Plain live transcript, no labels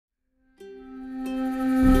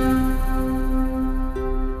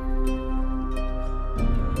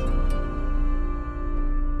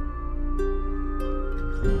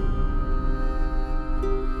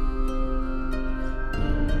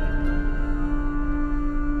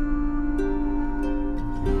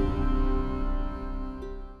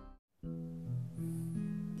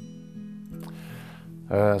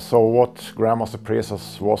So what Grandmaster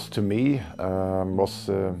Presas was to me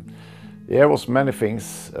was many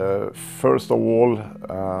things. First of all,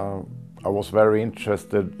 I was very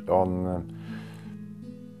interested on,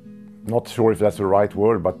 not sure if that's the right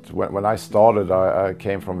word, but when I started, I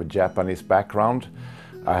came from a Japanese background.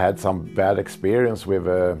 I had some bad experience with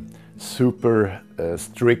a super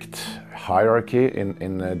strict hierarchy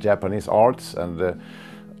in Japanese arts, and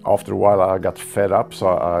after a while I got fed up, so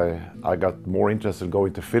I got more interested in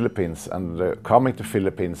going to Philippines. And coming to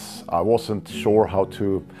Philippines, I wasn't sure how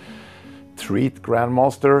to treat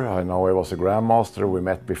Grandmaster. I know he was a Grandmaster, we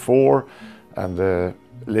met before, and a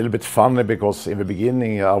little bit funny because in the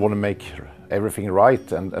beginning I want to make everything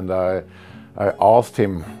right, and I asked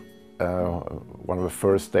him one of the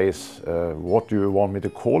first days, what do you want me to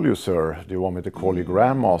call you, sir? Do you want me to call you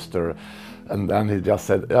Grandmaster? And then he just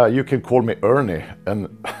said, you can call me Ernie. And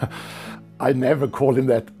I never called him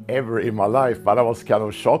that ever in my life, but I was kind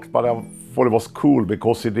of shocked, but I thought it was cool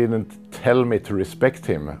because he didn't tell me to respect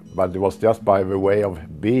him, but it was just by the way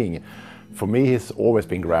of being. For me, he's always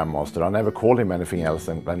been Grandmaster. I never called him anything else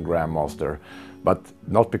than Grandmaster, but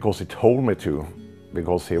not because he told me to,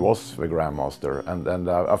 because he was the Grandmaster. And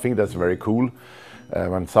I think that's very cool.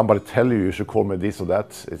 When somebody tell you should call me this or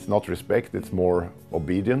that, it's not respect, it's more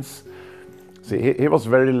obedience. See, he was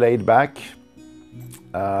very laid back,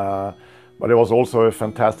 but he was also a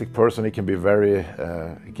fantastic person. He can be very,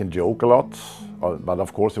 he can joke a lot, but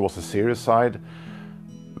of course it was a serious side.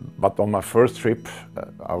 But on my first trip,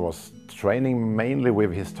 I was training mainly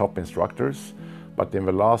with his top instructors, but in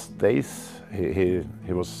the last days he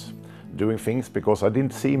was doing things because I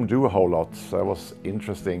didn't see him do a whole lot, so it was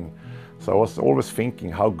interesting. So I was always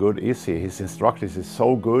thinking, how good is he? His instructors is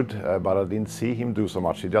so good, but I didn't see him do so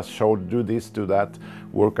much. He just showed, do this, do that,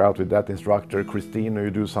 work out with that instructor. Christina,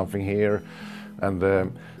 you do something here. And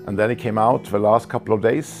then he came out the last couple of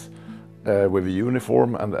days with a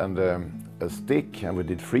uniform and a stick, and we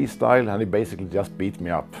did freestyle, and he basically just beat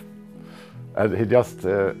me up. And he just,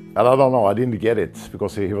 and I don't know, I didn't get it,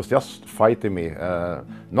 because he was just fighting me.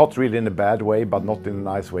 Not really in a bad way, but not in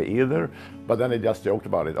a nice way either. But then he just joked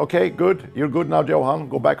about it. Okay, good, you're good now, Johan.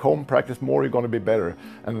 Go back home, practice more, you're gonna be better.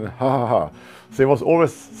 And ha ha ha. So it was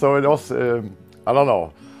always, so it was, I don't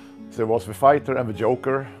know. So it was the fighter and the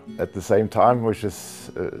joker at the same time, which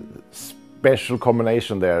is a special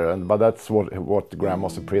combination there. But that's what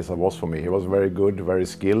Grandmaster Presas was for me. He was very good, very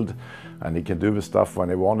skilled, and he can do the stuff when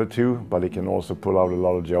he wanted to, but he can also pull out a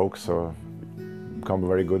lot of jokes. So become a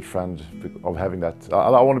very good friend of having that.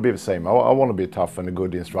 I want to be the same. I want to be tough and a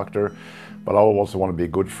good instructor, but I also want to be a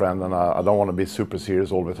good friend, and I don't want to be super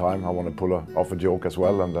serious all the time. I want to pull off a joke as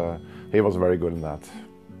well, and he was very good in that.